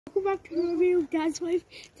Welcome back to another video, Dad's wife.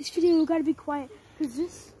 This video we gotta be quiet because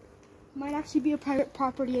this might actually be a private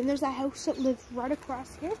property, and there's a house that lives right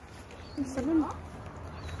across here. And someone,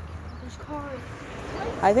 there's cars.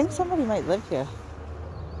 I think somebody might live here.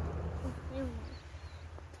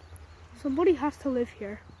 Somebody has to live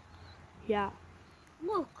here. Yeah.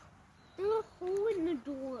 Look, there's a hole in the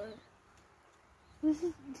door. This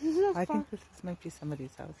is a I think this might be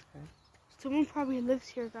somebody's house, guys. Someone probably lives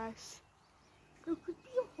here, guys. There could be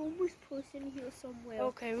a homeless person here somewhere.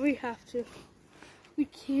 Okay, we have to. We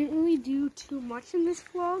can't really do too much in this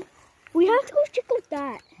vlog. We have to go check out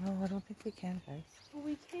that. No, I don't think we can, guys. But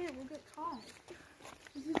we can. We'll get caught.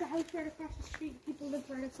 This is the house right across the street. People live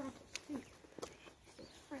right across the street.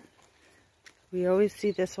 We always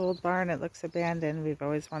see this old barn. It looks abandoned. We've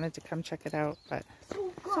always wanted to come check it out, but So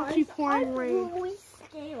It's guys, actually pouring rain. I'm really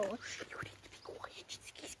scared. You need to be quiet just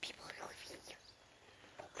in case people are living here.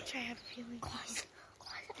 Which I have a feeling. Guys.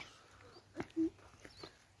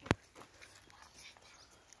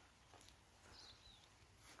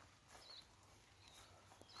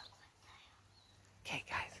 okay,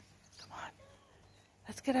 guys, come on.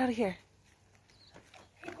 Let's get out of here.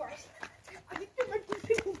 Hey guys, I think there might be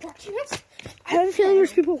people watching us. I have a feeling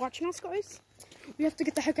there's people watching us, guys. We have to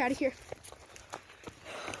get the heck out of here.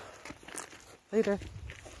 Later.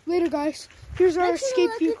 Later, guys. Here's our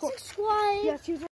escape vehicle. Subscribe. Yes, here's our